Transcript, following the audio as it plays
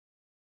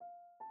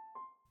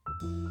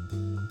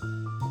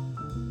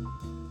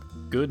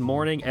Good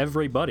morning,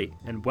 everybody,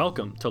 and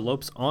welcome to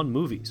Lopes on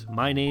Movies.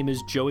 My name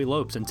is Joey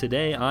Lopes, and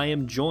today I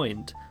am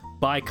joined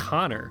by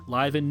Connor,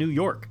 live in New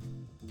York.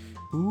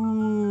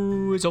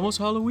 Ooh, it's almost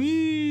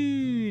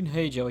Halloween.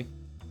 Hey, Joey.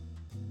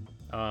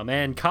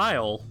 And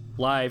Kyle,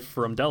 live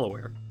from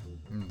Delaware.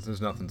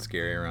 There's nothing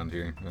scary around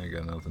here. I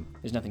got nothing.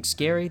 There's nothing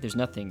scary. There's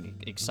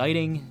nothing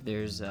exciting.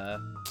 It's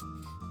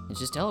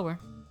just Delaware.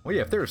 Well,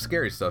 yeah, if there was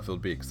scary stuff, it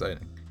would be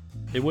exciting.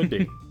 It would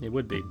be. It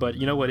would be. But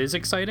you know what is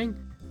exciting?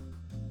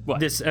 What?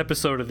 This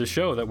episode of the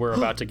show that we're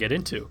about to get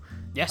into.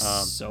 Yes.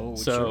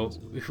 So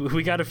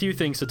we got a few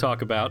things to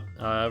talk about.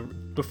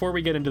 Before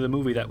we get into the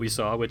movie that we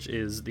saw, which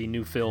is the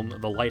new film,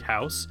 The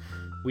Lighthouse,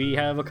 we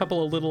have a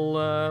couple of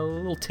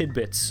little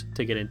tidbits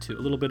to get into.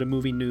 A little bit of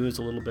movie news,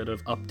 a little bit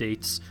of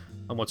updates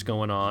on what's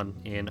going on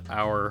in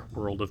our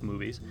world of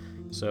movies.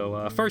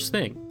 So first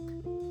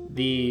thing,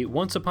 the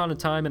Once Upon a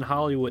Time in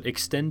Hollywood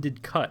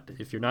extended cut.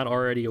 If you're not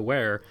already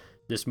aware,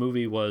 this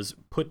movie was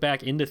put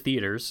back into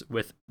theaters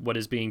with what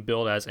is being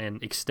billed as an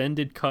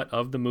extended cut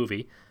of the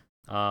movie.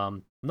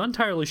 I'm not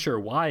entirely sure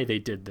why they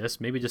did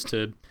this. Maybe just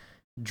to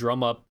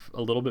drum up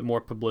a little bit more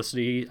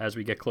publicity as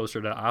we get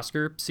closer to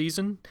Oscar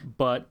season.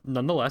 But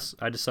nonetheless,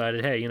 I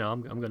decided, hey,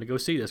 I'm going to go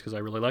see this because I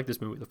really like this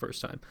movie the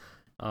first time.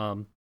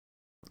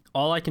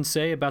 All I can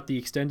say about the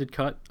extended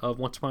cut of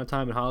Once Upon a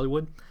Time in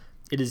Hollywood,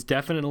 it is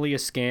definitely a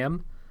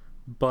scam,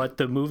 but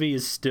the movie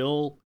is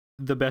still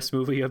the best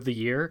movie of the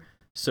year.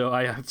 So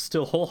I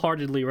still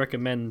wholeheartedly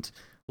recommend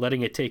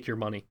letting it take your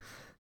money.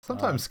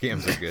 Sometimes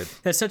scams are good.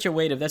 That's such a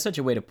way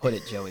to put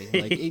it, Joey.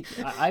 Like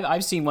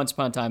I've seen Once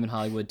Upon a Time in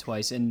Hollywood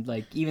twice, and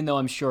like even though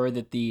I'm sure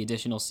that the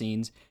additional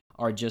scenes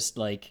are just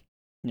like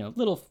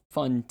little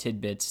fun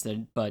tidbits,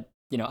 but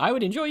I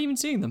would enjoy even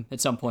seeing them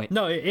at some point.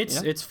 No,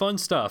 it's fun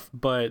stuff,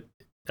 but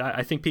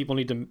I think people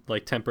need to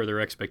like temper their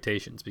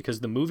expectations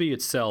because the movie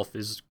itself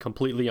is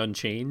completely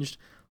unchanged.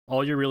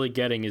 All you're really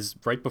getting is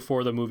right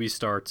before the movie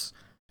starts.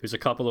 There's a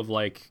couple of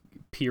like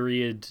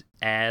period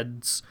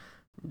ads,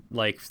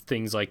 like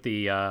things like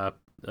the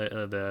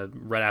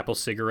Red Apple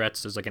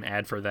cigarettes. There's like an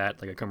ad for that,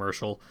 like a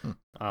commercial.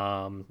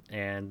 And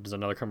there's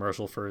another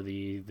commercial for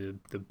the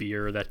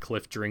beer that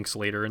Cliff drinks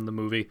later in the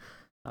movie.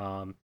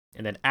 And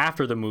then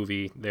after the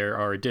movie, there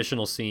are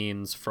additional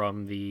scenes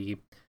from the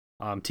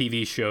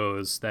TV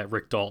shows that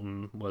Rick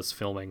Dalton was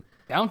filming.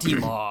 Bounty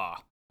Law.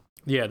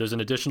 Yeah, there's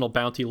an additional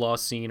Bounty Law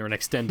scene, or an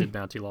extended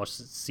Bounty Law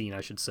scene, I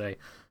should say.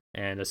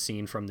 And a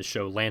scene from the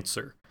show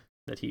Lancer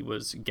that he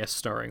was guest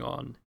starring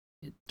on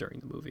during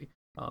the movie.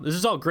 This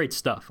is all great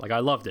stuff. Like, I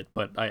loved it,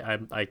 but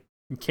I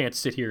can't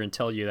sit here and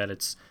tell you that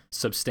it's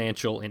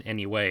substantial in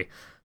any way.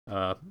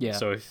 Yeah.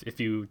 So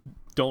if you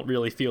don't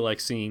really feel like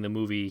seeing the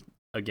movie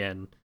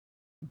again,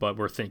 but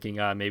we're thinking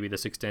maybe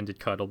this extended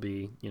cut will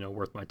be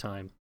worth my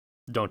time,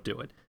 don't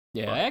do it.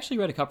 Yeah, but I actually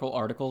read a couple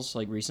articles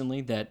like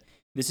recently that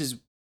this has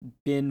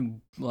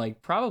been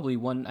like probably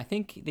one. I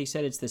think they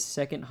said it's the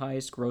second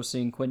highest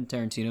grossing Quentin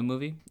Tarantino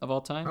movie of all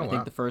time. Oh, I think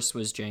wow. the first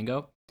was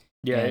Django.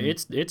 Yeah, And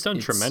it's done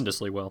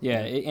tremendously well. Yeah,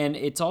 and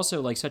it's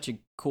also like such a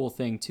cool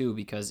thing too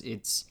because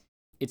it's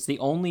the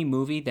only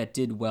movie that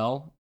did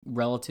well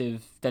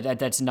relative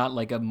that's not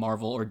like a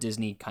Marvel or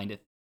Disney kind of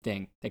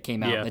thing that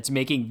came out that's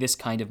making this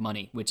kind of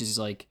money, which is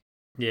like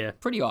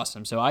pretty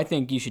awesome. So I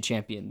think you should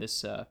champion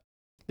this.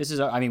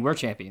 We're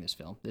championing this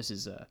film. This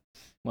is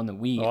one that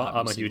we.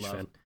 I'm a huge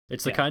fan.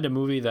 It's the kind of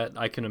movie that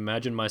I can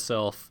imagine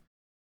myself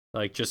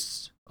like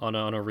just on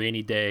a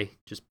rainy day,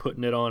 just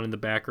putting it on in the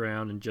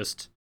background and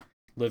just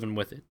living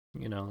with it.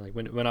 Like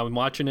when I'm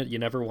watching it, you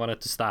never want it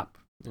to stop.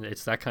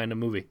 It's that kind of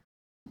movie.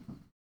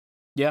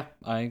 Yeah,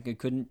 I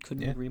couldn't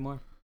agree more.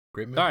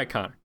 Great movie. All right,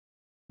 Connor.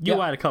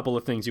 You had a couple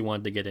of things you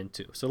wanted to get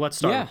into, so let's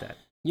start with that.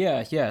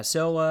 Yeah.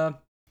 So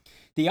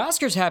the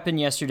Oscars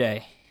happened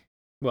yesterday.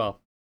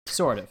 Well,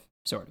 sort of.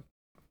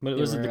 But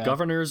was it the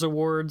Governor's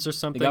Awards or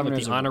something?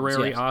 The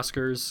honorary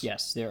Oscars?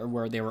 Yes, there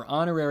were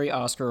honorary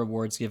Oscar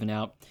awards given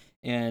out,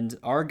 and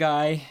our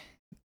guy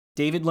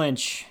David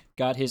Lynch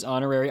got his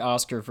honorary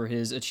Oscar for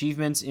his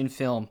achievements in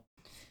film.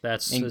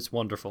 It's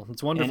wonderful.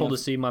 It's wonderful to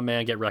see my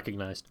man get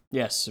recognized.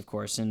 Yes, of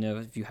course. And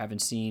if you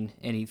haven't seen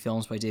any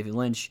films by David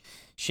Lynch,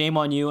 shame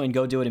on you and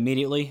go do it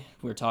immediately.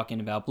 We're talking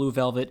about Blue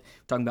Velvet.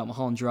 We're talking about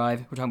Mulholland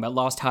Drive. We're talking about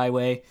Lost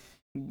Highway.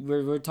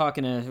 We're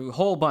talking a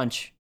whole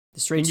bunch. The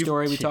Straight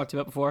Story we talked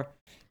about before.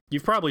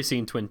 You've probably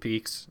seen Twin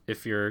Peaks.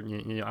 If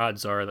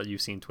odds are that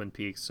you've seen Twin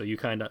Peaks, so you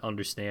kind of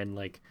understand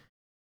like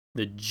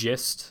the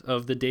gist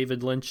of the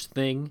David Lynch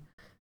thing.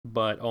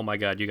 But oh my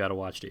God, you got to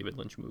watch David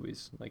Lynch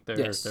movies. Like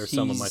they're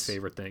some of my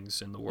favorite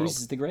things in the world.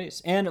 He's the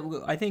greatest, and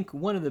I think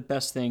one of the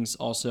best things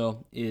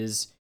also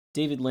is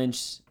David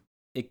Lynch's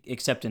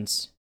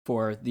acceptance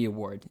for the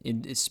award.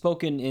 It's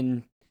spoken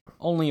in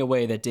only a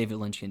way that David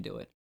Lynch can do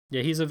it.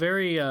 Yeah, he's a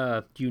very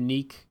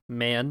unique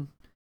man.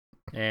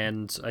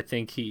 And I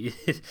think he,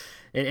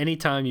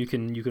 anytime you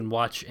can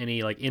watch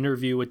any like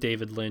interview with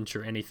David Lynch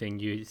or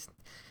anything,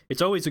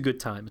 it's always a good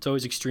time. It's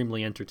always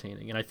extremely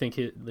entertaining. And I think,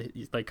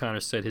 like Connor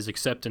said, his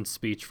acceptance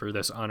speech for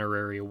this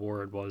honorary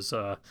award was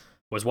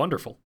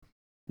wonderful.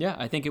 Yeah,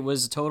 I think it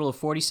was a total of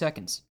 40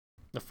 seconds.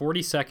 The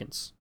 40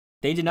 seconds.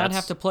 They did not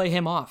have to play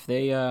him off.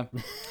 They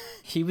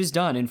he was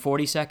done in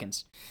 40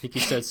 seconds. I think he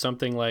said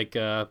something like,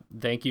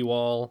 thank you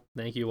all.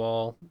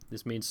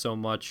 This means so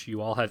much.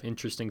 You all have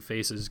interesting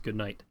faces. Good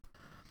night.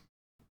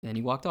 And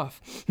he walked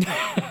off.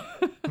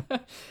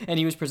 And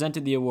he was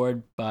presented the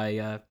award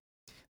by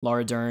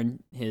Laura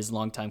Dern, his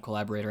longtime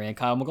collaborator, and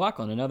Kyle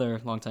MacLachlan,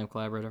 another longtime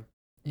collaborator.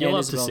 You and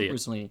love Isabel to see it.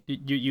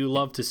 Rossellini. You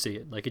love to see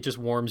it. Like, it just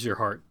warms your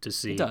heart to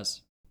see. It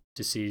does.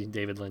 To see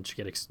David Lynch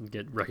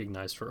get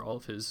recognized for all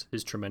of his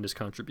tremendous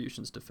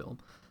contributions to film.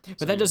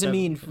 But that doesn't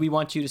mean we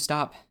want you to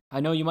stop.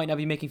 I know you might not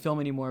be making film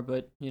anymore,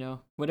 but,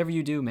 whatever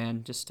you do,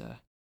 man, just,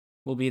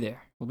 we'll be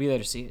there. We'll be there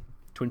to see it.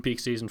 Twin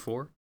Peaks Season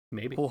 4?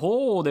 Maybe.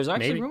 Oh, there's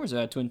actually Maybe. rumors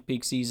about Twin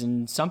Peaks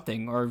Season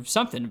something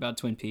about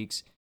Twin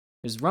Peaks.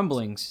 There's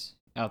rumblings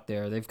out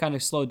there. They've kind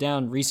of slowed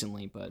down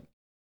recently, but,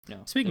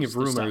 Speaking of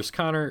there's rumors, stuff.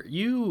 Connor,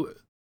 you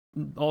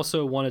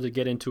also wanted to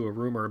get into a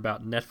rumor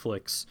about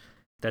Netflix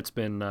that's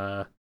been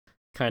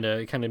kind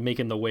of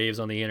making the waves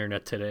on the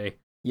internet today.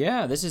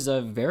 Yeah, this is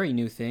a very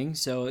new thing.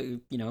 So,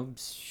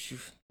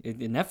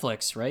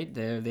 Netflix, right?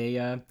 They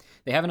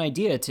have an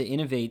idea to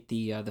innovate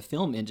the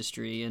film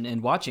industry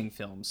and watching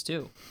films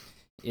too.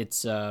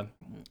 It's Kyle,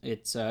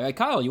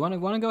 you want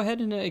to go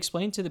ahead and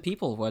explain to the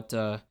people what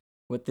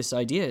this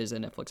idea is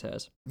that Netflix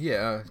has?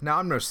 Yeah. Now,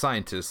 I'm no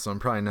scientist, so I'm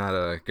probably not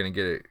going to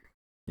get it,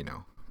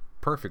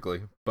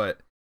 perfectly. But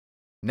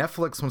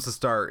Netflix wants to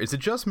start. Is it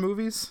just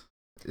movies?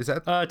 Is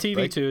that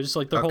TV too? Just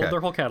like their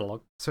whole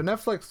catalog. So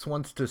Netflix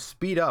wants to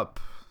speed up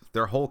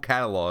their whole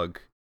catalog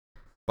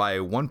by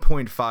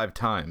 1.5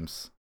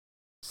 times,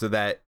 so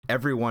that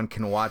everyone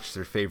can watch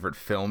their favorite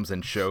films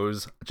and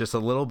shows just a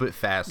little bit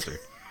faster.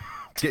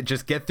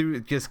 Just get through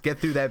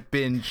that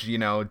binge,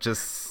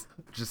 just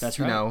That's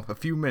right. a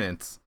few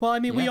minutes. Well, I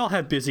mean, we Yeah. all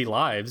have busy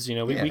lives,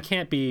 Yeah. we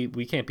can't be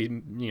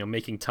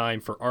making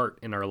time for art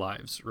in our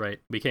lives, right?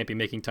 We can't be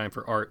making time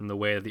for art in the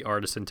way that the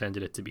artist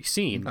intended it to be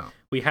seen. No.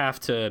 We have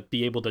to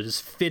be able to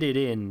just fit it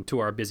in to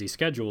our busy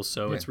schedules.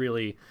 So Yeah. it's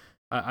really,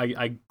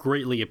 I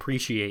greatly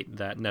appreciate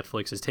that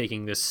Netflix is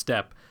taking this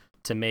step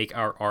to make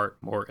our art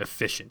more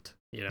efficient.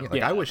 Yeah,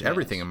 I wish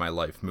everything yes. in my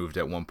life moved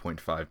at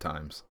 1.5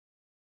 times.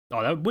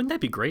 Oh, wouldn't that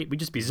be great?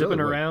 We'd just be zipping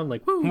Really would. around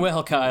like, woo.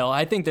 Well, Kyle,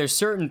 I think there's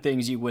certain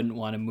things you wouldn't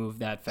want to move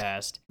that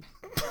fast.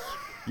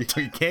 You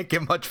can't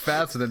get much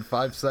faster than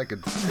 5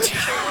 seconds.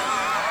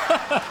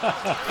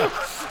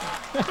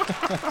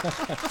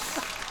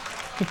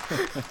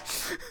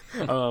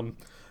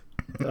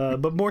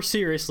 But more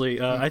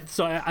seriously, I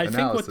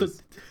think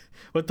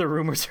what the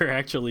rumors are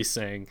actually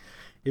saying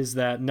is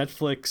that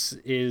Netflix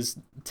is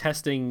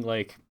testing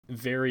like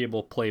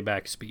variable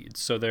playback speeds.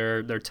 So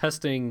they're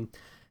testing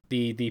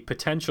the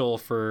potential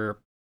for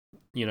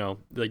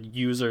the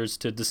users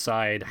to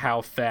decide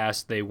how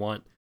fast they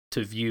want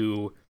to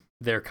view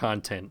their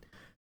content.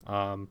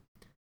 I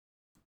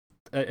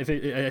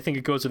think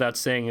it goes without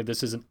saying that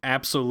this is an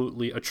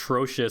absolutely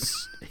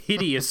atrocious,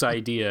 hideous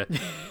idea,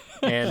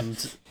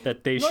 and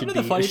that they should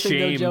the be funny thing, though,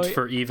 ashamed Joey?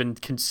 for even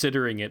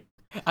considering it.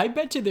 I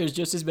bet you there's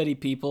just as many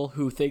people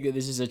who think that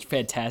this is a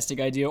fantastic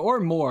idea,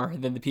 or more,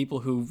 than the people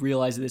who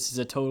realize that this is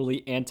a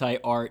totally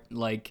anti-art,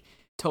 like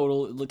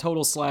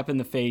total slap in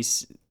the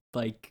face,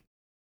 like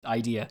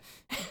idea.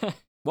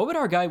 What would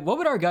our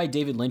guy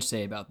David Lynch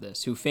say about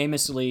this? Who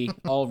famously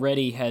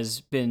already has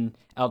been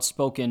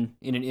outspoken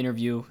in an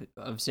interview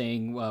of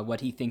saying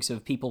what he thinks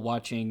of people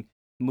watching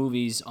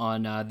movies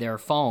on their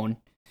phone.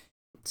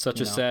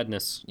 Such a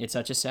sadness. It's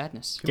such a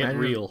sadness. Get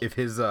Imagine real. If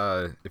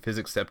his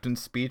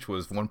acceptance speech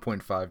was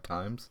 1.5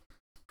 times.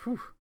 Whew.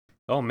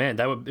 Oh man,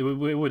 it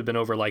would have been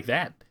over like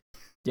that.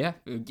 Yeah,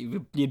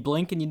 you'd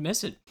blink and you'd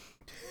miss it.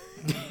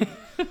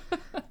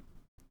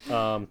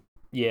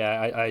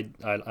 Yeah, I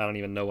don't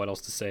even know what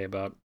else to say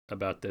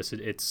about this.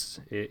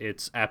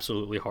 It's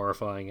absolutely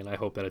horrifying, and I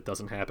hope that it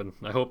doesn't happen.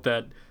 I hope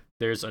that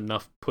there's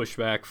enough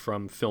pushback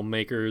from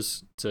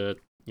filmmakers to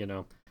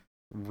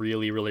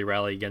really, really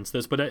rally against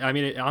this. But I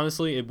mean,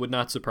 honestly, it would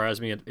not surprise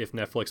me if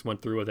Netflix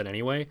went through with it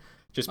anyway,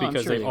 just Oh, I'm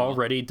because sure they've they will.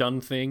 already done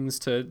things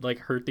to like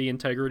hurt the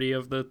integrity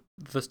of the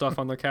stuff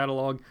on their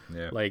catalog,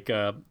 Yeah. like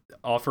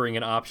offering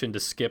an option to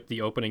skip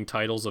the opening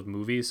titles of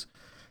movies.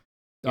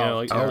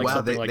 Oh wow,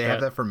 something they like have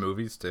that for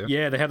movies too.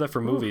 Yeah, they have that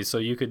for movies, so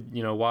you could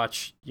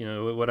watch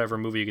whatever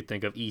movie you could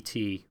think of,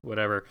 E.T.,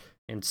 whatever,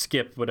 and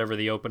skip whatever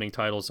the opening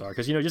titles are,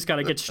 because you just got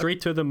to get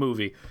straight to the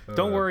movie.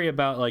 Don't worry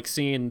about like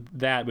seeing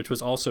that, which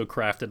was also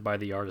crafted by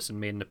the artist and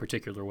made in a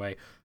particular way.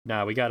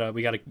 Nah, we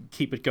gotta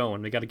keep it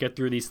going. We gotta get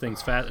through these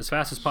things as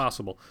fast as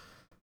possible.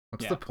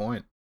 What's Yeah. the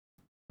point?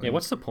 Yeah,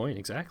 what's the point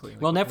exactly?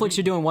 Well, Netflix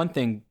are doing one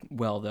thing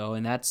well, though,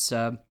 and that's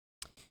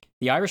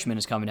The Irishman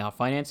is coming out,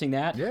 financing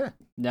that. Yeah.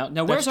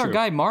 Now where's our true.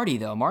 guy Marty,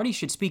 though? Marty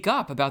should speak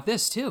up about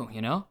this too. I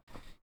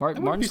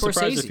Martin wouldn't be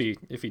surprised Scorsese.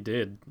 if he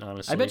did.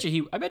 Honestly, I bet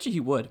you he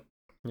would.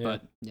 Yeah.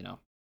 But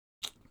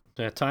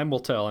Yeah, time will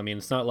tell. I mean,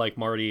 it's not like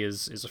Marty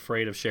is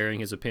afraid of sharing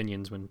his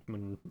opinions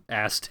when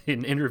asked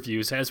in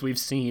interviews, as we've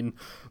seen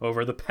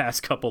over the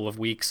past couple of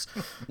weeks.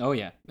 Oh,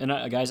 yeah. And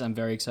guys, I'm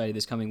very excited.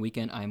 This coming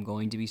weekend, I'm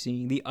going to be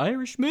seeing The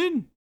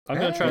Irishman. I'm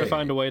going to try to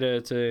find a way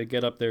to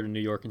get up there to New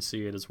York and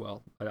see it as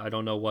well. I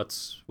don't know what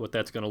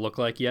that's going to look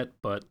like yet,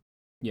 but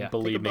yeah,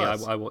 believe me,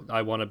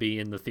 I want to be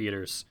in the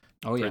theaters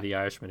for The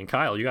Irishman. And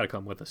Kyle, you got to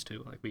come with us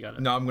too. Like, we got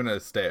to. No, I'm going to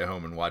stay at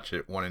home and watch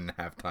it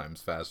 1.5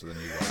 times faster than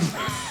you will.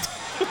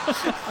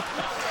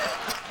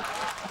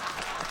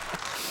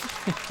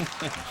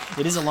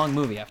 It is a long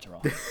movie after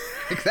all.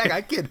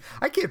 Exactly.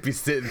 I can't be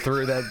sitting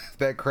through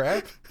that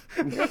crap.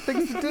 I got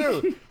things to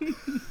do.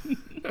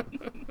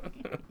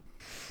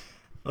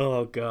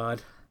 Oh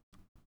God.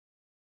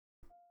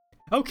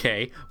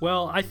 Okay,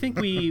 well, I think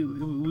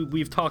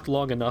we've talked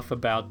long enough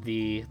about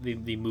the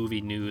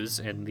movie news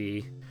and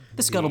the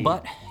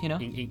scuttlebutt,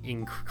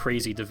 in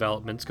crazy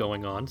developments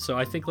going on. So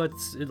I think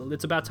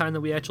it's about time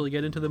that we actually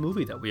get into the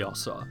movie that we all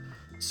saw.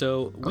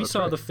 So we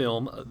saw the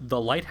film The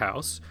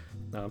Lighthouse.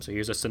 So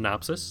here's a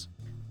synopsis.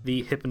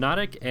 The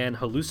hypnotic and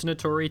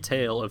hallucinatory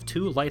tale of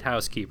two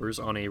lighthouse keepers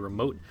on a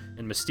remote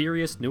and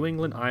mysterious New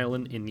England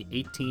island in the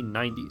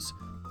 1890s.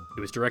 It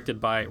was directed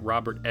by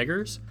Robert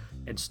Eggers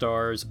and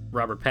stars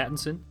Robert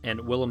Pattinson and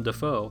Willem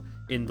Dafoe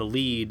in the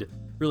lead,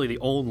 really the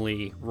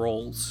only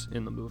roles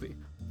in the movie.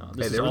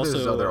 There were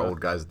those other old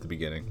guys at the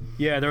beginning.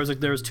 Yeah, there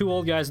was two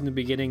old guys in the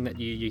beginning that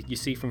you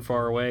see from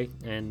far away,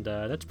 and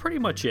that's pretty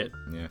much it.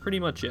 Yeah. Pretty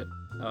much it.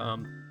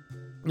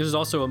 This is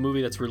also a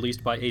movie that's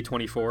released by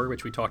A24,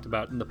 which we talked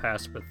about in the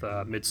past with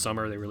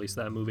Midsommar. They released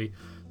that movie.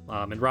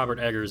 And Robert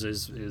Eggers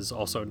is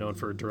also known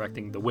for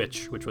directing The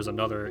Witch, which was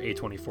another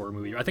A24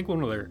 movie. I think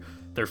one of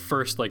their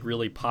first like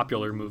really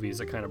popular movies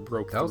that kind of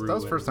broke through. That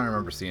was the first time I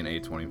remember seeing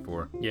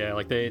A24. Yeah,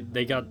 like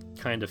they got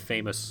kind of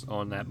famous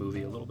on that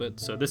movie a little bit.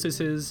 So this is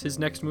his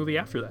next movie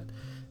after that.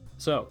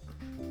 So,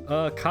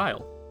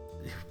 Kyle.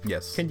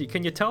 Yes. Can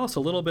you tell us a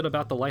little bit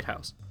about The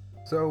Lighthouse?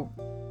 So,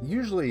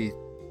 usually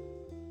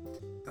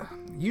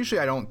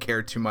I don't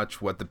care too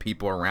much what the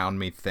people around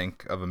me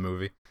think of a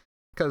movie,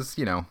 because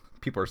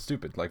people are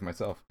stupid like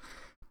myself.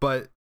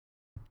 But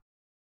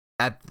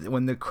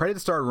when the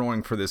credits started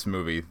rolling for this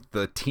movie,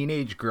 the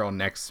teenage girl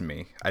next to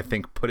me, I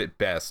think, put it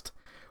best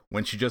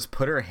when she just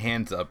put her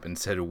hands up and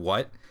said,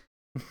 "What?"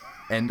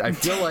 And I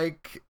feel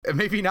like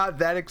maybe not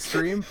that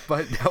extreme,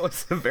 but that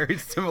was a very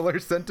similar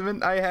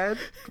sentiment I had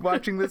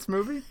watching this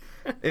movie.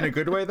 In a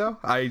good way, though.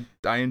 I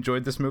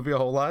enjoyed this movie a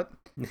whole lot.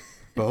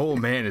 But oh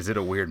man, is it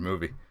a weird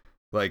movie.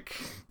 Like,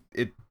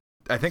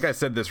 I think I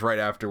said this right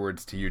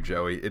afterwards to you,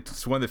 Joey.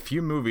 It's one of the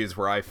few movies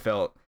where I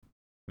felt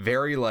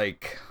very,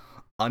 like,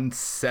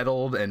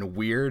 unsettled and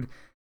weird,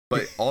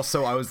 but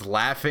also I was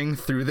laughing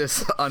through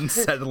this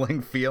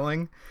unsettling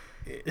feeling.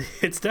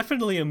 It's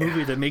definitely a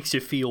movie that makes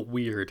you feel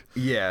weird.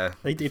 Yeah.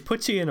 It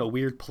puts you in a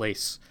weird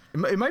place.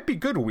 It might be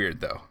good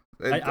weird, though.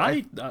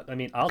 I mean, I'll tell you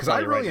right now. Because I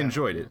really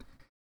enjoyed it.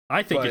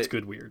 I think it's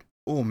good weird.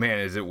 Oh, man,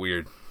 is it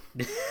weird.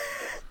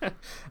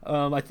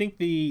 I think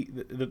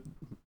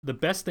the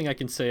best thing I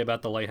can say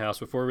about The Lighthouse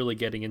before really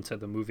getting into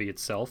the movie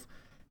itself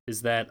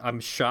is that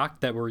I'm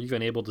shocked that we're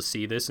even able to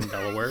see this in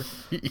Delaware.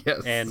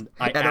 Yes, and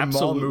at a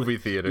mall movie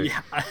theater.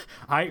 Yeah,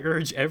 I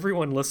urge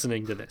everyone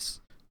listening to this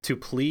to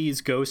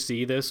please go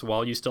see this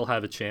while you still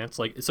have a chance.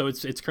 Like, so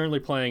it's currently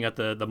playing at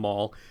the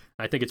mall.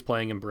 I think it's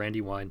playing in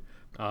Brandywine.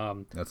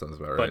 That sounds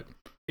about right. But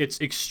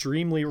it's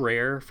extremely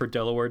rare for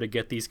Delaware to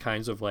get these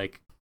kinds of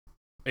like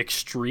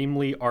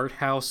extremely art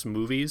house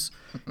movies.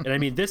 And I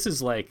mean, this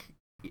is like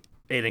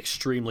an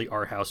extremely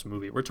art house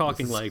movie. We're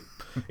talking like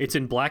it's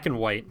in black and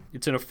white.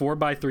 It's in a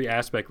 4:3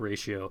 aspect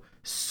ratio,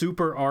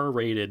 super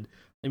R-rated.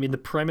 I mean, the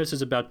premise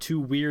is about two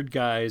weird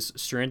guys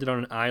stranded on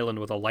an island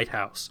with a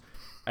lighthouse.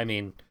 I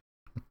mean,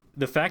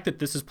 the fact that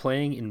this is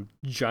playing in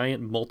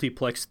giant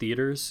multiplex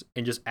theaters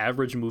and just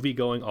average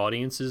movie-going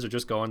audiences are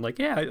just going like,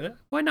 yeah,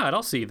 why not?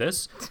 I'll see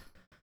this.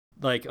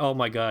 Like, oh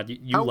my God,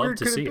 you love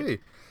to see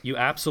it. You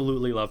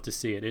absolutely love to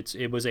see it.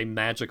 It was a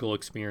magical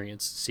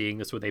experience seeing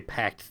this with a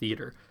packed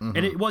theater. Mm-hmm.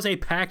 And it was a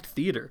packed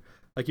theater.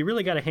 Like, you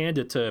really got to hand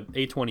it to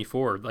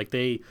A24. Like,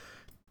 they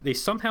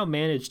somehow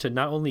managed to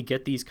not only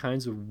get these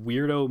kinds of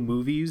weirdo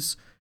movies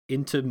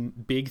into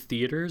big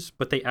theaters,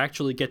 but they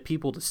actually get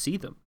people to see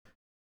them.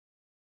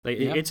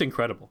 It's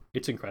incredible.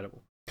 It's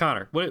incredible.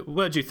 Connor, what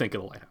did you think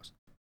of The Lighthouse?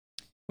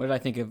 What did I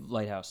think of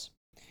Lighthouse?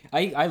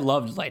 I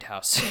loved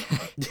Lighthouse.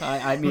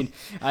 I mean,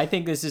 I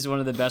think this is one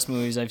of the best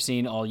movies I've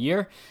seen all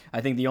year. I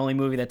think the only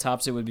movie that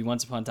tops it would be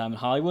Once Upon a Time in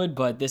Hollywood,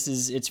 but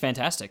it's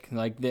fantastic.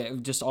 Like,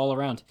 just all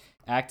around.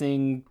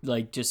 Acting,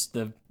 like, just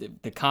the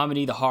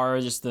comedy, the horror,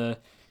 just the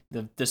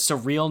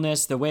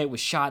surrealness, the way it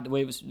was shot, the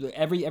way it was,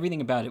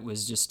 everything about it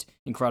was just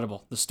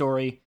incredible. The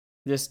story,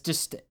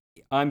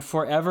 I'm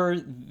forever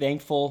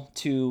thankful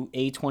to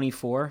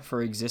A24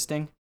 for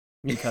existing.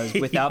 Because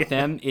without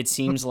them, it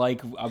seems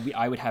like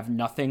I would have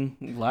nothing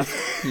left,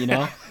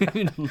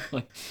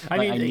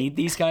 I need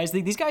these guys.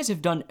 These guys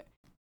have done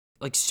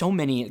like so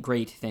many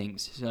great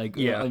things, like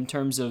in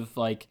terms of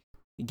like,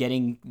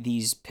 getting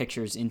these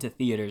pictures into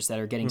theaters that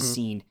are getting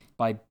seen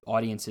by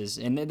audiences.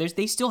 And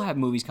they still have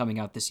movies coming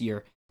out this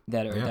year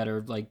that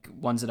are like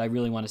ones that I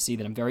really want to see,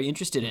 that I'm very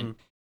interested in,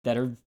 that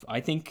are, I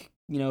think,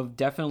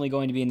 definitely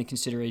going to be in the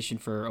consideration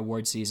for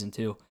award season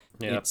too.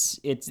 Yeah.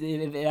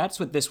 That's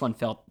what this one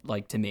felt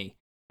like to me.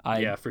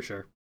 Yeah, for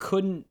sure.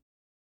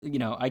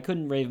 I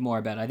couldn't rave more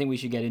about it. I think we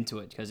should get into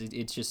it because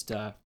it's just,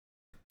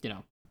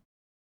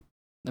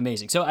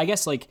 amazing. So I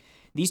guess like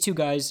these two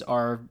guys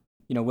are,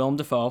 Willem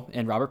Dafoe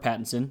and Robert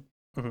Pattinson,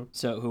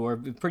 so who are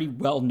pretty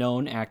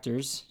well-known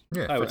actors.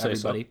 Yeah, I would say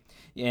so.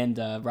 And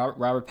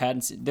Robert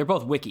Pattinson, they're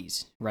both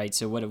wikis, right?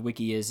 So what a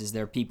wiki is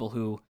they're people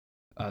who,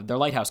 they're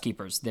lighthouse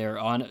keepers. They're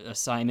on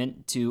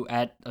assignment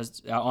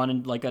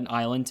on like an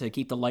island to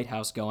keep the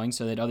lighthouse going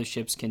so that other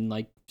ships can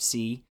like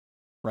see,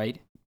 right?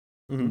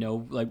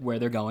 Know like where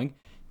they're going.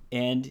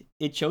 And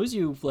it shows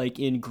you like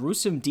in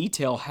gruesome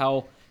detail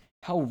how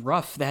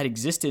rough that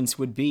existence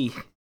would be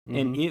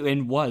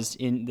and was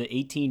in the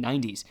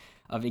 1890s,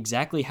 of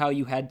exactly how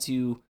you had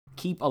to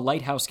keep a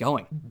lighthouse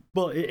going.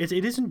 Well, it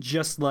isn't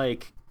just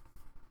like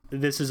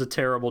this is a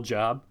terrible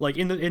job. Like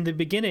in the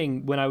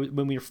beginning,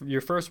 when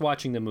you're first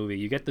watching the movie,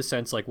 you get the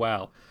sense like,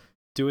 wow,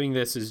 doing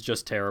this is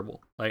just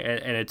terrible. Like,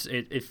 and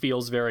it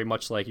feels very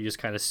much like you just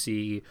kind of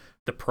see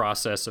the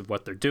process of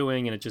what they're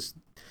doing, and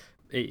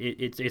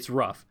it's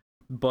rough.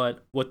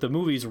 But what the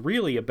movie's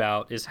really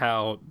about is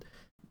how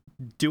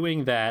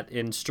doing that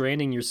and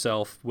straining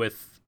yourself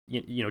with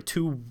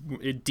two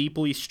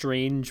deeply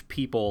strange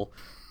people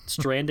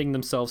stranding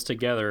themselves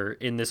together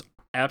in this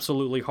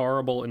absolutely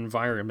horrible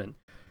environment,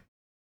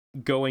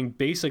 going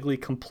basically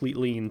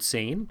completely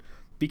insane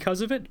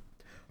because of it.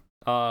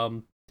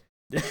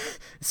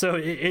 So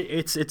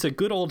it's a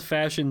good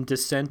old-fashioned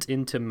descent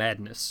into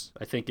madness,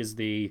 I think, is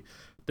the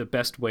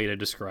best way to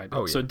describe it.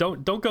 Oh, yeah. So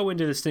don't go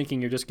into this thinking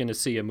you're just going to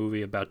see a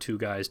movie about two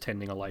guys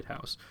tending a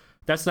lighthouse.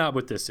 That's not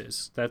what this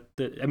is.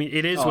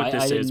 It is what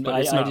this is,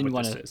 but it's not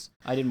what this is.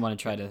 I didn't want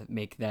to try to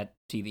make that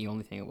the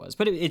only thing it was,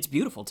 but it's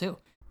beautiful too.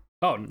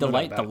 Oh, the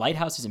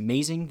lighthouse is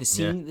amazing. The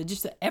scene,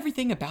 just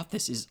everything about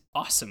this is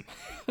awesome.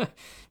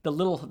 the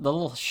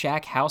little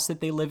shack house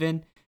that they live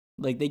in,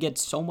 like they get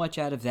so much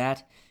out of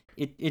that.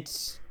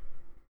 It's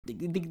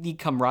the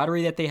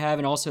camaraderie that they have,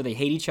 and also they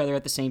hate each other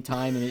at the same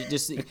time, and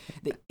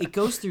it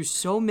goes through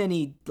so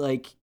many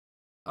like,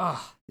 I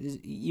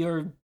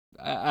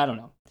don't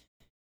know.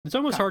 It's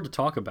almost hard to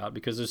talk about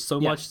because there's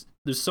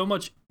so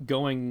much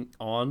going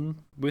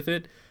on with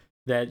it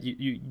that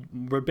you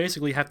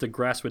basically have to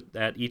grasp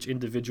at each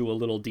individual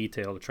little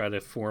detail to try to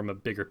form a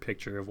bigger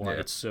picture of why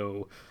it's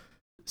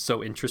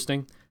so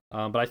interesting.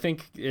 But I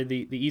think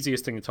the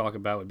easiest thing to talk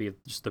about would be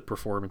just the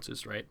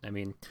performances, right? I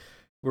mean,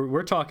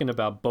 we're talking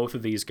about both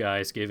of these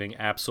guys giving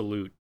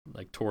absolute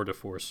like tour de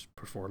force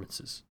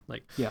performances.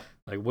 Like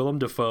Willem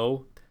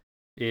Dafoe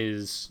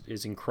is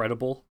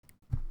incredible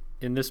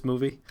in this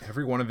movie.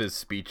 Every one of his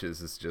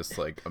speeches is just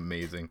like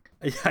amazing.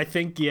 I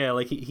think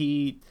like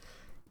he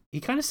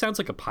kind of sounds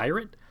like a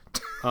pirate.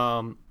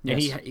 And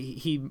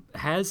he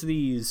has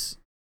these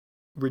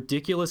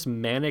ridiculous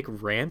manic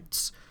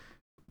rants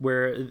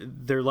where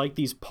they're like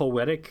these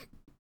poetic,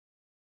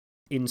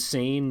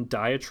 insane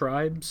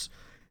diatribes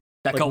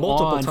that go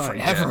on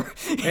forever,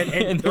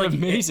 and they're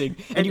amazing,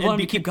 and you want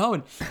them to keep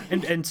going.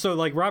 And so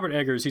like Robert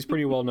Eggers, he's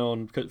pretty well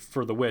known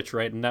for The Witch,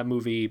 right? And that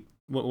movie,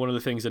 one of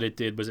the things that it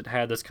did was it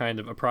had this kind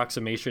of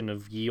approximation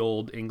of ye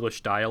old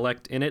English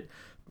dialect in it.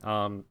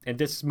 And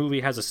this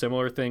movie has a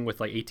similar thing with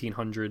like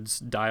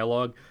 1800s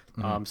dialogue.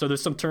 So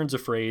there's some turns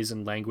of phrase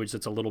and language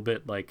that's a little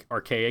bit like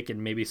archaic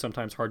and maybe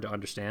sometimes hard to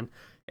understand.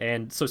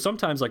 And so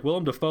sometimes like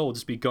Willem Dafoe will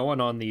just be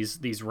going on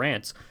these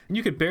rants and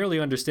you could barely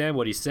understand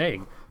what he's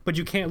saying, but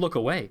you can't look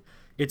away.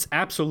 It's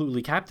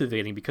absolutely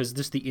captivating because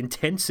just the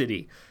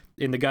intensity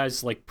in the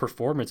guy's like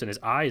performance and his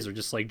eyes are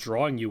just like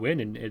drawing you in,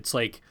 and it's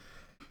like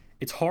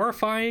it's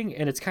horrifying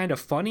and it's kind of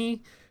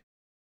funny,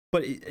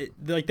 but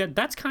like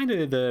that's kind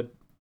of the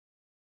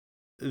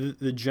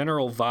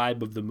general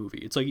vibe of the movie.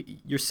 It's like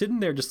you're sitting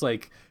there just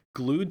like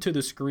glued to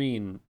the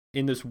screen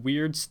in this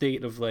weird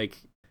state of like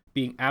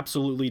being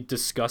absolutely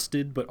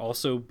disgusted but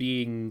also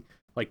being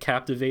like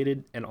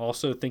captivated and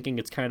also thinking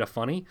it's kind of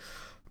funny.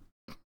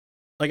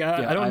 Like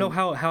I don't know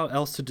how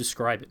else to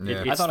describe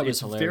it. I thought it was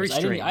hilarious.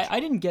 Very strange. I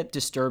didn't get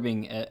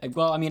disturbing.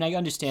 Well, I mean, I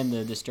understand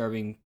the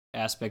disturbing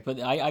aspect, but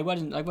I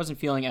wasn't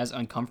feeling as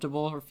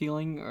uncomfortable or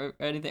feeling or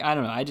anything. I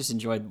don't know. I just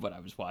enjoyed what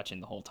I was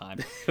watching the whole time.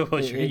 Well,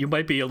 you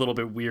might be a little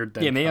bit weird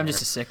then. Yeah, maybe I'm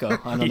just a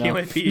sicko. I don't know.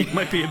 You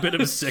might be a bit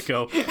of a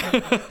sicko.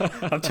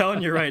 I'm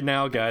telling you right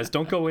now, guys,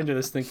 don't go into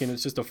this thinking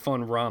it's just a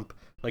fun romp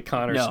like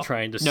Connor's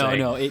trying to say.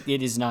 No, it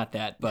is not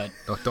that. But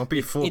don't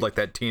be fooled like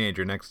that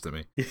teenager next to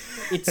me.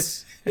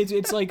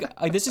 It's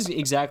like this is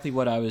exactly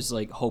what I was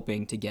like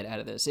hoping to get out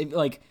of this.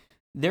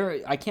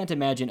 I can't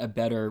imagine a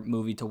better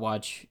movie to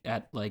watch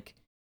at like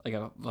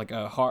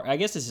a horror. I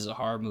guess this is a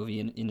horror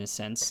movie in a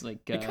sense.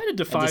 Like it kind of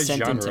defies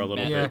genre a little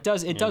bit. Yeah. It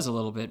does a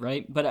little bit,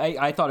 right? But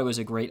I thought it was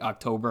a great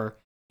October,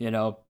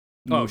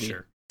 movie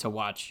to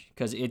watch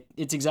because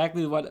it's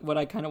exactly what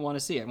I kind of want to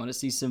see. I want to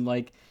see some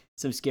like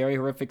some scary,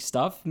 horrific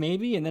stuff,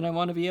 maybe, and then I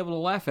want to be able to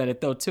laugh at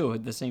it though too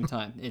at the same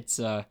time. It's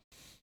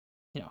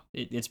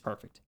it's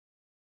perfect.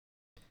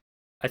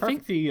 I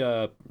think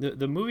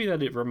the movie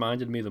that it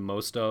reminded me the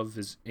most of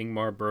is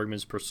Ingmar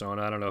Bergman's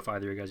Persona. I don't know if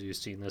either of you guys have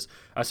seen this.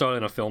 I saw it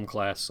in a film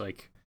class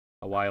like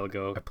a while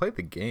ago. I played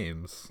the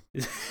games.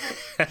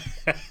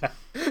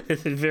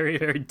 It's very,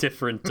 very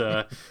different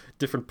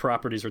different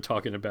properties we're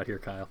talking about here,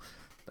 Kyle.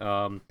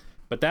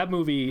 But that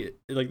movie,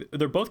 like,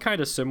 they're both kind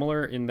of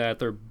similar in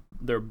that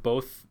they're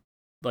both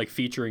like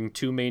featuring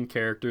two main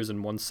characters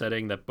in one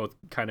setting that both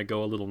kind of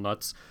go a little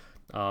nuts.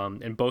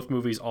 And both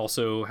movies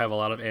also have a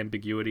lot of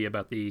ambiguity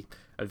about the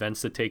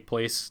events that take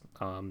place.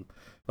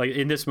 Like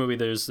in this movie,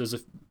 there's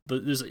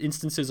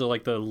instances of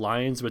like the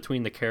lines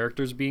between the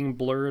characters being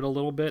blurred a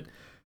little bit.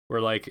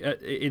 Where like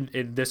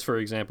in this, for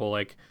example,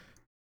 like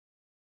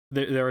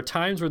there are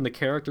times when the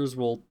characters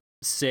will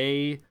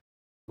say,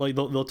 like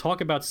they'll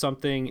talk about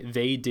something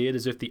they did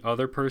as if the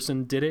other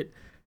person did it,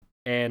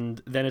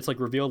 and then it's like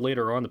revealed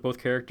later on that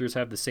both characters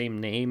have the same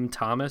name,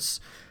 Thomas.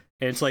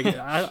 And it's like,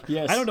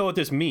 Yes. I don't know what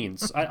this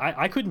means.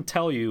 I couldn't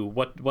tell you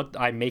what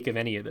I make of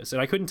any of this. And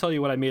I couldn't tell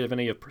you what I made of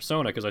any of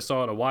Persona because I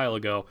saw it a while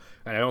ago.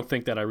 And I don't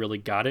think that I really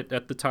got it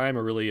at the time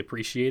or really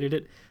appreciated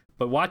it.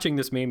 But watching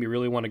this made me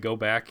really want to go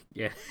back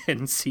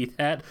and see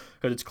that.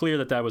 Because it's clear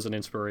that that was an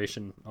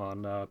inspiration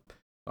on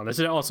this.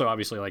 And also,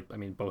 obviously, like, I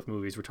mean, both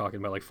movies we're talking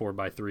about like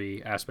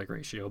 4:3 aspect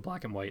ratio,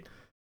 black and white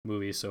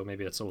movies. So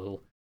maybe that's a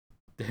little...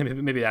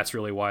 Maybe that's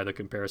really why the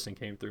comparison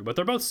came through. But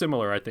they're both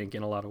similar, I think,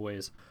 in a lot of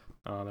ways.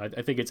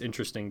 I think it's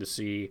interesting to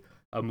see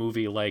a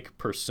movie like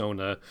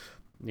Persona,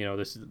 you know,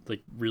 this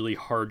like really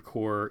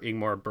hardcore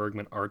Ingmar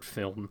Bergman art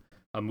film,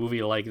 a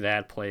movie like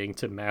that playing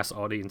to mass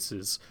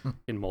audiences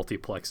in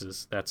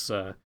multiplexes. That's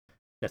a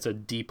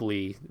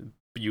deeply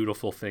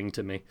beautiful thing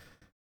to me.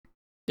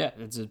 Yeah,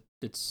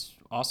 it's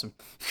awesome.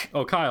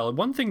 Oh, Kyle,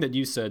 one thing that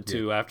you said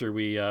too after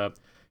we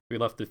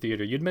left the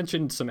theater, you'd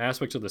mentioned some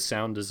aspects of the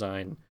sound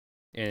design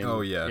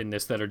in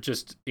this that are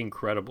just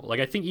incredible.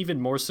 Like I think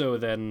even more so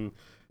than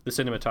the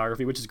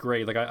cinematography, which is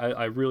great. Like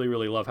I really,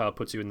 really love how it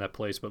puts you in that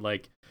place. But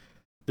like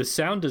the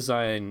sound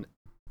design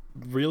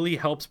really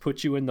helps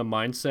put you in the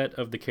mindset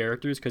of the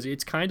characters because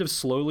it's kind of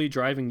slowly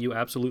driving you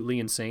absolutely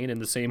insane in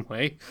the same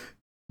way.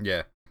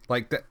 Yeah,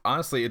 like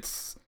honestly,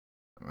 it's,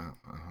 well,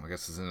 I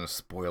guess this isn't a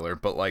spoiler,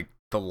 but like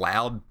the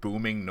loud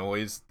booming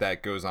noise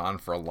that goes on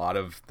for a lot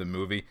of the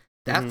movie,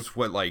 that's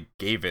what like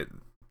gave it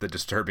the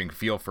disturbing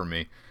feel for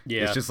me.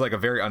 Yeah, it's just like a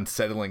very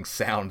unsettling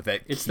sound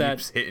that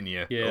keeps hitting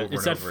you. Yeah,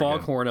 it's that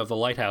foghorn of the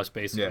lighthouse,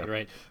 basically,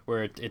 right?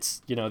 Where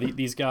it's, you know,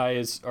 these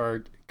guys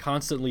are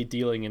constantly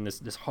dealing in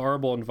this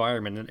horrible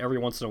environment, and every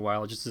once in a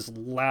while, it's just this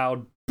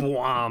loud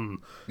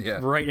boom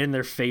right in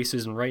their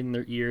faces and right in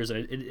their ears,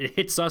 and it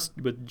hits us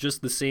with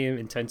just the same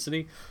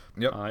intensity.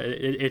 Yep,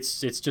 it's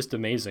just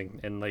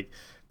amazing, and like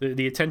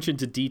the attention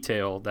to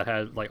detail that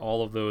had like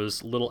all of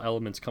those little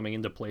elements coming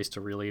into place to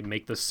really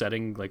make the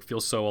setting like feel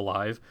so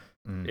alive.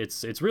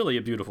 It's really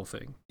a beautiful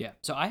thing. Yeah.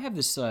 So I have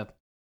this.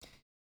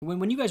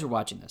 When you guys were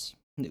watching this,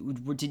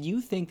 did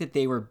you think that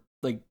they were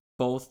like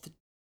both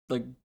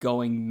like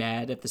going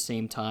mad at the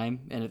same time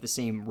and at the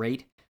same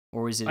rate,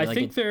 or is it? I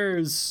think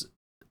there's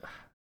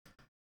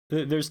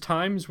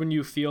times when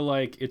you feel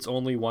like it's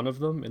only one of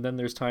them, and then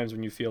there's times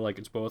when you feel like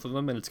it's both of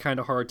them, and it's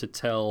kind of hard to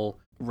tell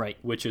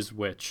which is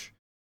which.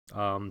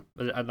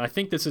 And I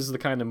think this is the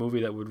kind of movie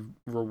that would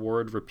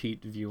reward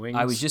repeat viewings.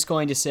 I was just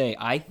going to say,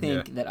 I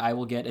think that I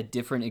will get a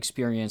different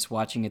experience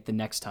watching it the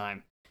next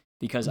time,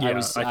 because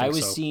I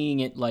was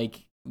seeing it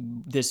like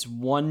this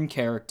one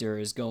character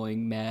is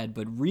going mad,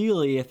 but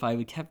really, if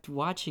I kept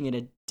watching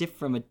it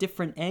from a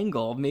different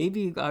angle,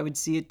 maybe I would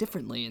see it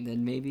differently, and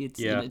then maybe it's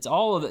it's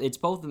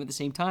both of them at the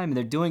same time, and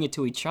they're doing it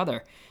to each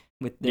other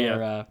with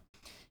their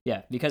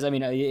because I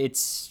mean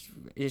it's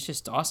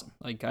just awesome.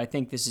 Like I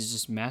think this is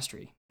just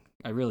mastery.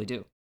 I really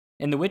do.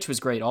 And The Witch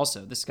was great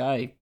also. This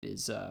guy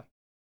is a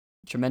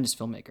tremendous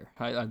filmmaker.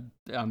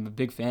 I'm a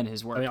big fan of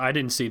his work. I mean, I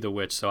didn't see The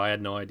Witch, so I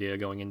had no idea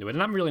going into it.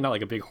 And I'm really not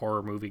like a big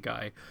horror movie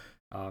guy.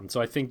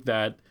 So I think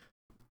that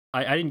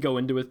I didn't go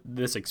into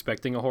this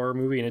expecting a horror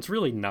movie, and it's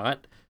really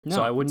not. No,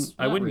 so I wouldn't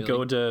really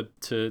go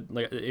to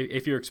like,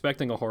 if you're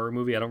expecting a horror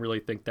movie, I don't really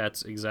think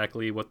that's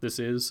exactly what this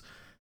is.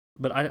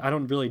 But I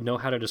don't really know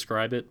how to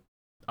describe it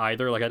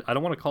either. Like I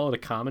don't want to call it a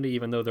comedy,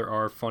 even though there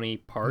are funny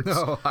parts.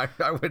 No, I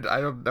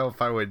don't know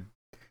if I would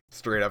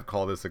straight up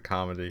call this a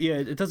comedy. Yeah,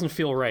 it doesn't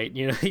feel right,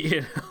 you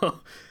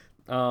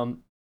know.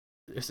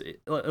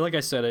 Like I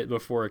said it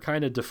before, it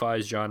kind of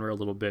defies genre a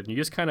little bit, and you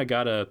just kind of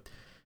gotta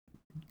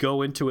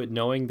go into it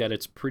knowing that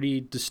it's pretty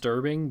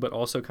disturbing, but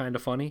also kind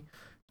of funny,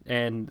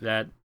 and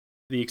that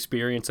the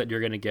experience that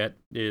you're gonna get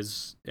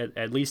is at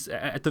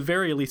the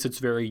very least, it's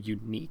very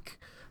unique.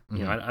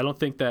 You know, I don't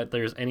think that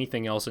there's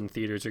anything else in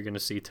theaters you're going to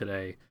see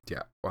today.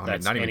 Yeah, well, I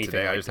mean, not even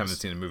today. I just haven't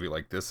seen a movie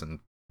like this in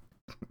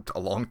a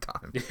long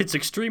time. It's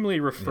extremely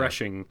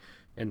refreshing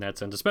in that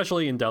sense,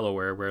 especially in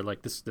Delaware, where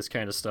like this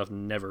kind of stuff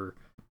never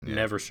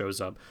shows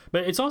up.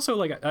 But it's also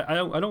like I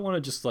don't want to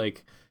just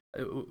like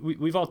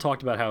we've all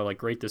talked about how like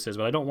great this is,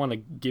 but I don't want to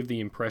give the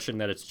impression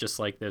that it's just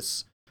like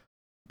this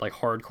like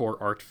hardcore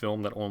art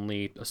film that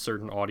only a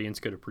certain audience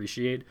could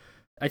appreciate.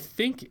 I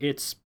think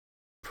it's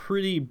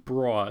pretty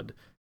broad,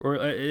 or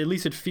at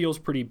least it feels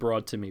pretty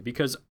broad to me,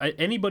 because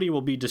anybody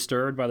will be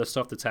disturbed by the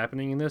stuff that's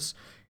happening in this,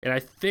 and I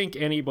think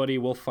anybody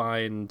will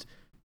find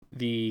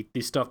the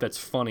stuff that's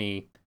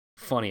funny.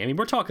 I mean,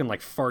 we're talking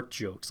like fart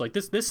jokes. Like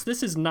this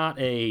is not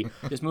a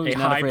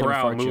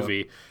highbrow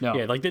movie. No.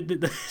 Yeah, like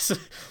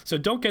so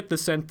don't get the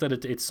sense that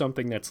it's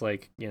something that's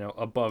like, you know,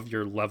 above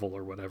your level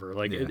or whatever.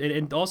 Like,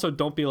 and also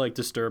don't be like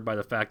disturbed by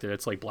the fact that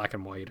it's like black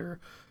and white or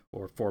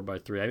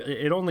 4:3.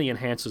 It only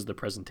enhances the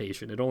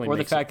presentation. It only or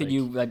makes the fact it, that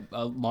you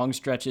long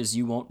stretches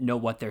you won't know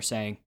what they're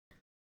saying.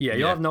 Yeah,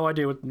 you'll have no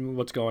idea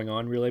what's going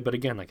on really. But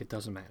again, like it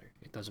doesn't matter.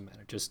 It doesn't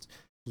matter. Just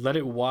let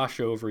it wash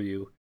over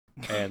you,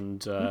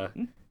 and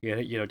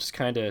you know, just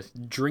kind of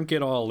drink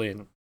it all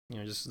in. You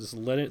know, just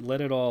let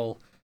it all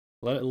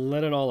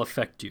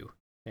affect you,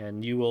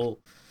 and you will.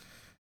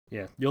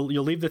 Yeah, you'll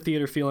leave the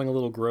theater feeling a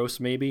little gross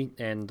maybe,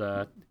 and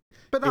but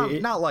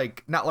not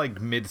like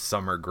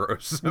Midsummer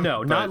gross.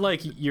 No, not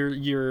like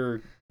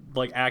you're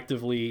like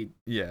actively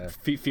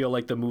feel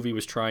like the movie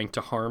was trying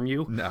to harm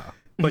you. No,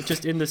 but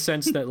just in the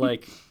sense that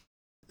like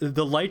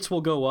the lights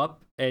will go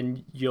up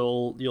and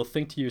you'll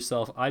think to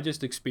yourself, I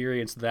just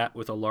experienced that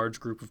with a large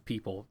group of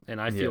people,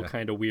 and I feel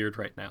kind of weird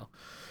right now.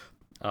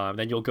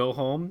 Then you'll go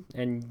home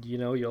and you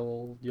know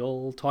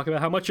you'll talk about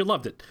how much you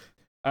loved it.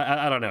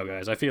 I don't know,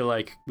 guys. I feel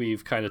like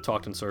we've kind of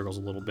talked in circles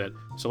a little bit.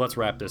 So let's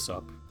wrap this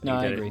up. No,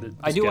 I agree.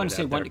 I do want to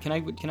say one. Can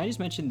I just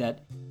mention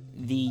that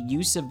the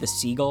use of the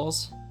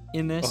seagulls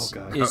in this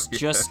is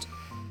just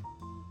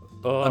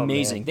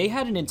amazing. Man. They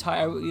had an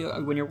entire,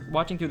 when you're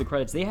watching through the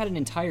credits, they had an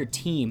entire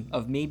team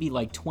of maybe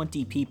like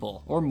 20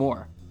 people or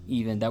more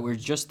even that were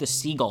just the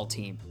seagull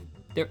team.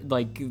 They're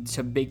like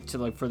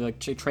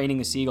training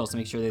the seagulls to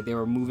make sure that they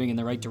were moving in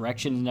the right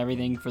direction and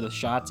everything for the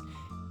shots.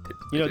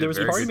 You know, there was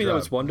a part of me that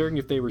was wondering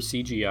if they were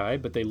CGI,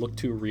 but they look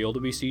too real to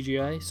be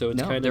CGI. So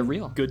it's kind of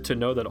real. Good to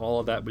know that all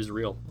of that was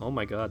real. Oh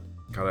my god.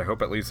 God, I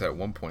hope at least at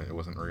one point it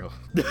wasn't real.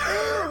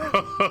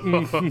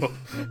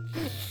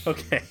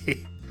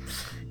 Okay.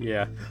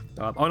 Yeah.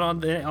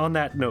 On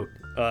that note,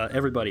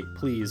 everybody,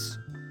 please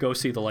go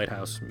see The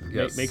Lighthouse.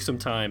 Yes. Make some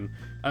time.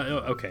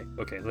 Okay.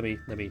 Let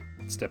me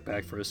step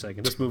back for a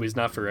second. This movie's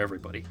not for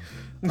everybody.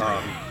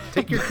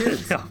 Take your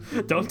kids. No,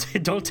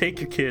 don't take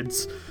your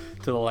kids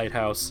to The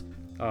Lighthouse.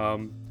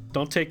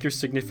 Don't take your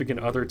significant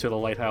other to The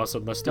Lighthouse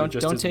unless they're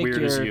just as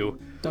weird as you.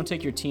 Don't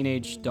take your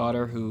teenage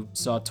daughter who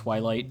saw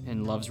Twilight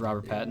and loves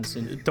Robert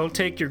Pattinson. Don't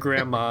take your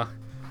grandma.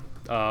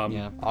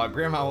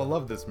 Grandma will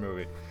love this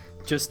movie.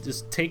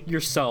 Just take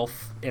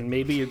yourself and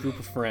maybe a group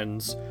of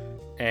friends,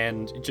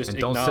 and just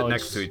don't sit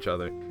next to each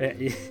other.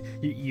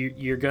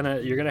 You're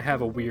gonna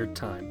have a weird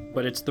time,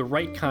 but it's the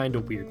right kind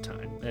of weird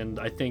time, and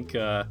I think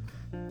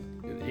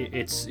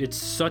it's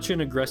such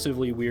an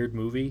aggressively weird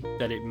movie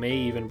that it may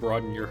even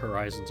broaden your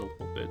horizons a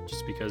little bit,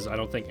 just because I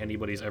don't think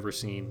anybody's ever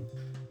seen,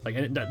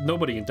 like,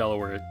 nobody in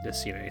Delaware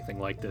has seen anything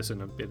like this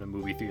in a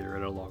movie theater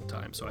in a long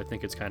time. So I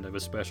think it's kind of a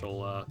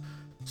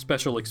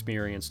special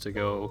experience to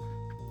go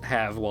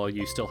have while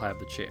you still have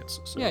the chance.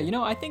 So. Yeah, you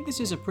know, I think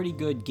this is a pretty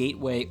good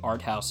gateway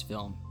art house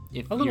film.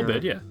 If a little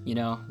bit, yeah. You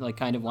know, like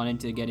kind of wanting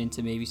to get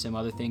into maybe some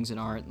other things that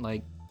aren't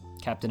like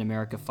Captain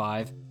America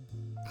 5.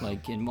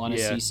 Like, and want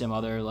to see some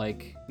other,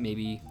 like,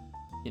 maybe,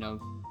 you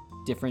know,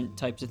 different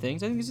types of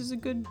things. I think this is a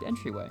good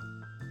entryway.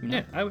 You know?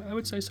 Yeah, I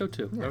would say so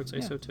too. I would say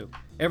so too.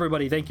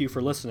 Everybody, thank you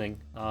for listening.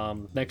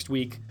 Next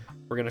week,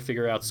 we're going to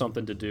figure out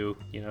something to do.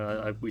 You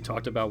know, we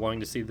talked about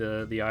wanting to see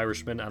the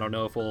Irishman. I don't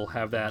know if we'll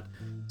have that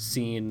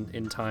scene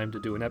in time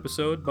to do an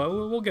episode, but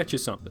we'll get you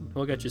something.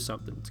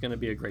 It's going to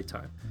be a great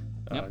time.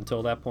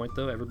 Until that point,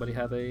 though, everybody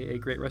have a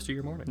great rest of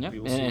your morning. Yep.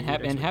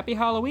 And happy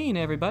Halloween,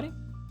 everybody.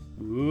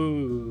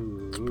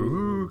 Ooh.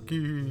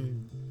 Spooky.